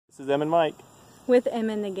is Em and Mike. With Em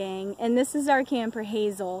and the gang, and this is our camper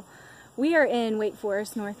Hazel. We are in Wake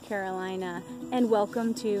Forest, North Carolina, and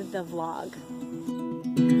welcome to the vlog.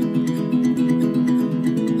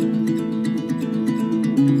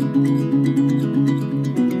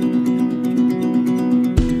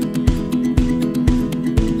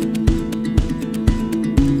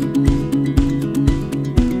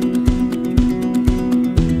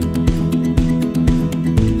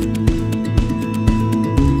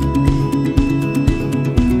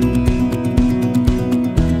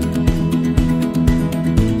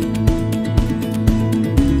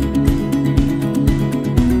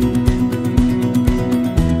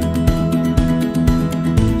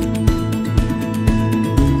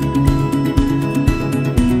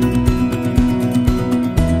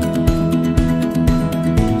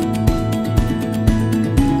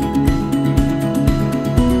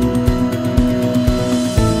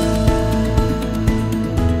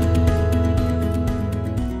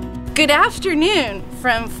 Good afternoon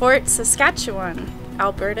from Fort Saskatchewan,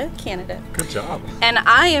 Alberta, Canada. Good job. And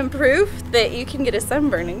I am proof that you can get a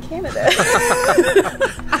sunburn in Canada.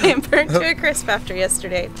 I am burnt to a crisp after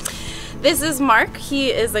yesterday. This is Mark. He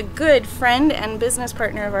is a good friend and business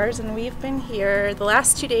partner of ours, and we've been here the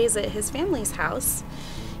last 2 days at his family's house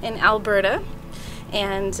in Alberta.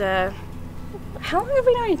 And how long have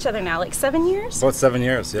we known each other now? Like 7 years? About 7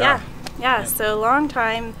 years, yeah. Yeah, so a long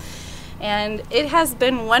time. And it has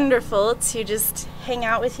been wonderful to just hang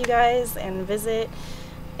out with you guys and visit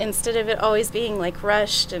instead of it always being like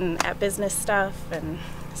rushed and at business stuff. And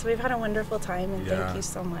so we've had a wonderful time, and thank you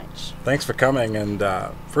so much. Thanks for coming. And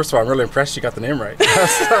first of all, I'm really impressed you got the name right.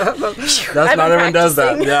 That's not everyone does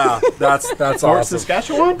that. Yeah, that's Fort awesome.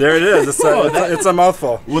 Saskatchewan? There it is. It's a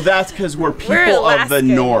mouthful. Well, that's because we're people of the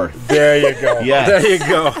north. There you go. Yes. There you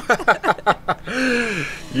go.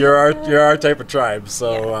 You're our type of tribe,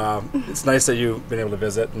 so it's nice that you've been able to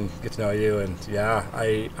visit and get to know you. And yeah,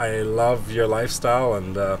 I love your lifestyle,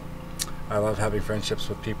 and I love having friendships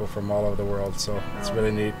with people from all over the world. So it's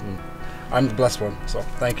really neat, and I'm the blessed one. So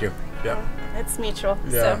thank you. Yeah, it's mutual.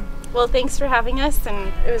 Yeah. So, well, thanks for having us,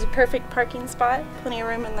 and it was a perfect parking spot, plenty of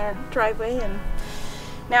room in their driveway, and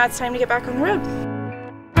now it's time to get back on the road.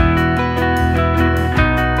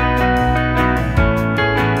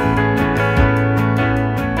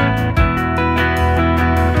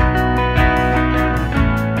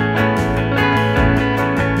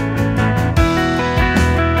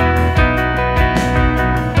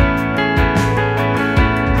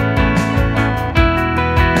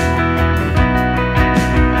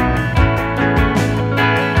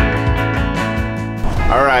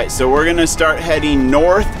 So we're gonna start heading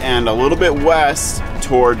north and a little bit west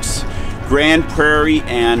towards Grand Prairie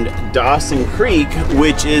and Dawson Creek,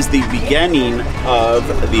 which is the beginning of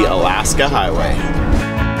the Alaska Highway.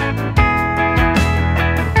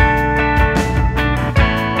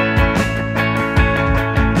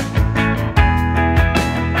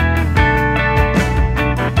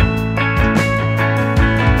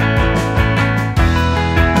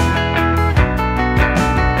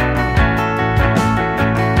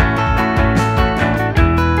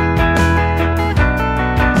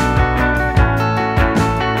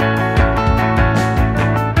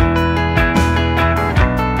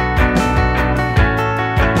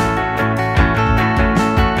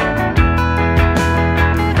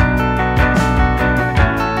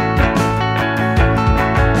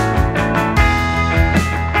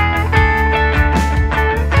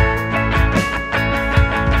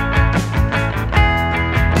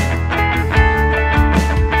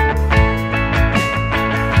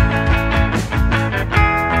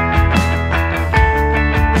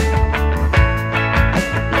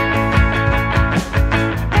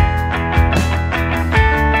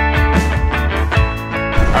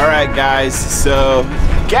 Guys, so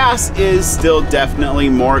gas is still definitely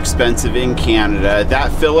more expensive in Canada.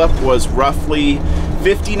 That fill-up was roughly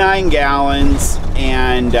 59 gallons,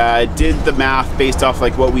 and did the math based off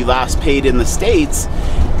like what we last paid in the States,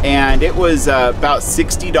 and it was about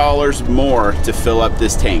 $60 more to fill up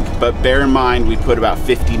this tank. But bear in mind, we put about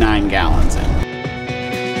 59 gallons in.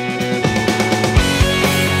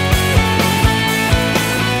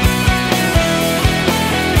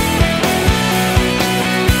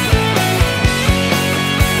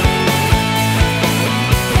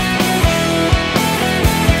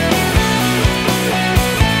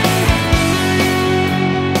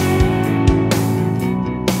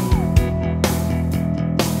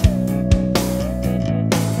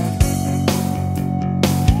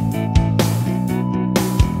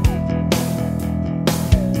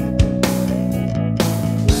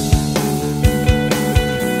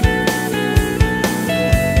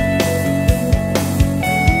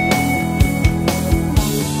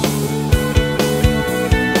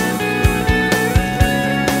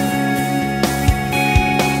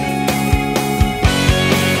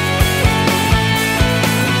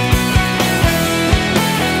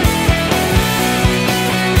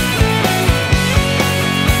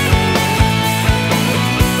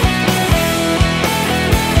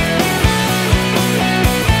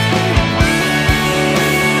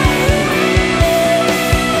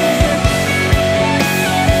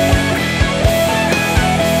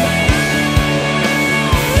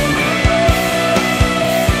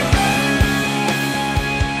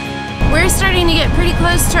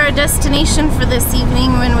 close to our destination for this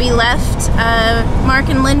evening when we left Mark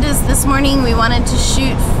and Linda's this morning. We wanted to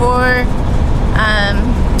shoot for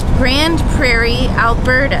Grand Prairie,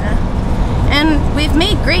 Alberta, and we've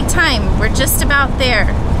made great time. We're just about there.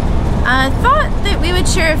 I thought that we would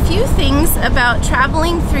share a few things about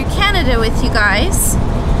traveling through Canada with you guys.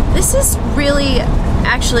 This is really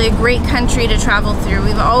actually a great country to travel through.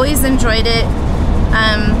 We've always enjoyed it.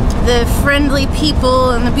 The friendly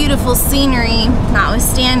people and the beautiful scenery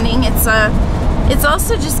notwithstanding, it's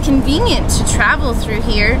also just convenient to travel through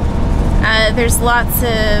here. There's lots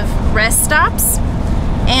of rest stops,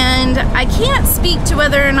 and I can't speak to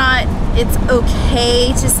whether or not it's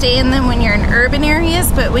okay to stay in them when you're in urban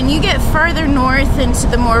areas, but when you get farther north into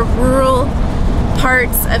the more rural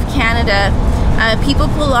parts of Canada, people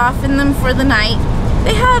pull off in them for the night.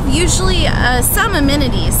 They have usually some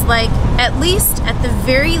amenities, like at the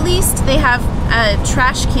very least, they have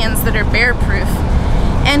trash cans that are bear proof,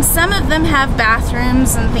 and some of them have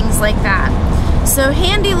bathrooms and things like that. So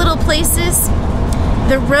handy little places.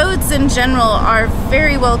 The roads in general are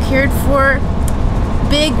very well cared for.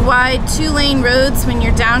 Big, wide, 2-lane roads when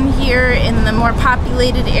you're down here in the more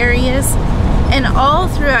populated areas. And all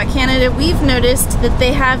throughout Canada, we've noticed that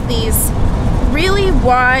they have these really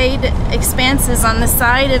wide expanses on the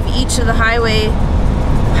side of each of the highways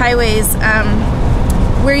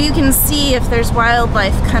where you can see if there's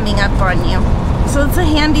wildlife coming up on you. So it's a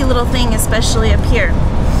handy little thing, especially up here.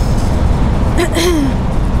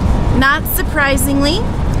 Not surprisingly,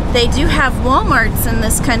 they do have Walmarts in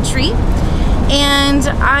this country, and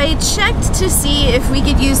I checked to see if we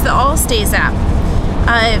could use the Allstays app.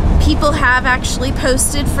 People have actually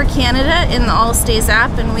posted for Canada in the Allstays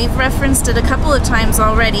app, and we've referenced it a couple of times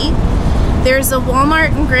already. There's a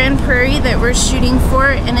Walmart in Grand Prairie that we're shooting for,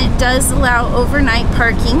 and it does allow overnight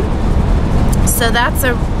parking. So that's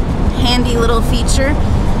a handy little feature.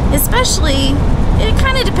 Especially, it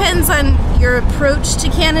kind of depends on your approach to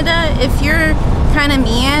Canada. If you're kind of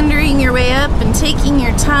meandering your way up and taking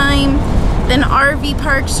your time, then RV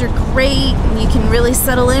parks are great, and you can really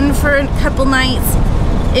settle in for a couple nights.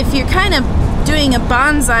 If you're kind of doing a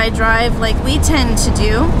bonsai drive like we tend to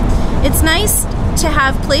do, it's nice to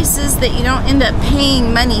have places that you don't end up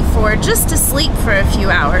paying money for just to sleep for a few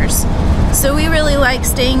hours. So we really like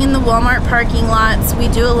staying in the Walmart parking lots. We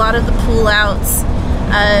do a lot of the pull outs.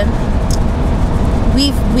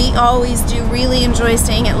 We always do really enjoy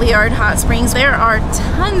staying at Liard Hot Springs. There are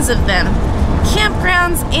tons of them.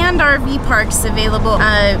 Campgrounds and RV parks available.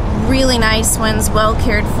 Really nice ones, well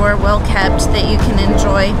cared for, well kept, that you can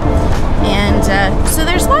enjoy. And so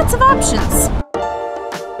there's lots of options.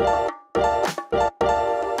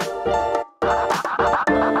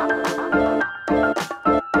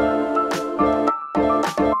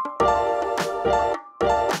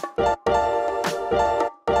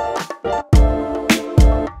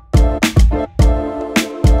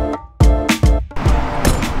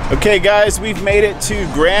 Okay guys, we've made it to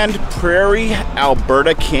Grand Prairie,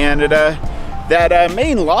 Alberta, Canada. That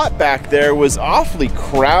main lot back there was awfully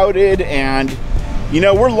crowded, and you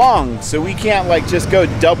know, we're long, so we can't like just go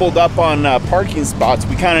doubled up on parking spots.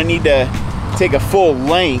 We kind of need to take a full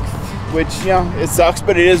length, which, you know, it sucks,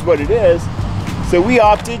 but it is what it is. So we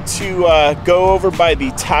opted to go over by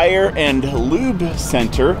the Tire and Lube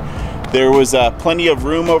Center. There was plenty of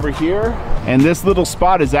room over here, and this little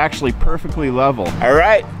spot is actually perfectly level. All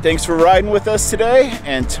right, thanks for riding with us today,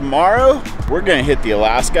 and tomorrow we're gonna hit the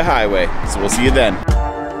Alaska Highway. So we'll see you then.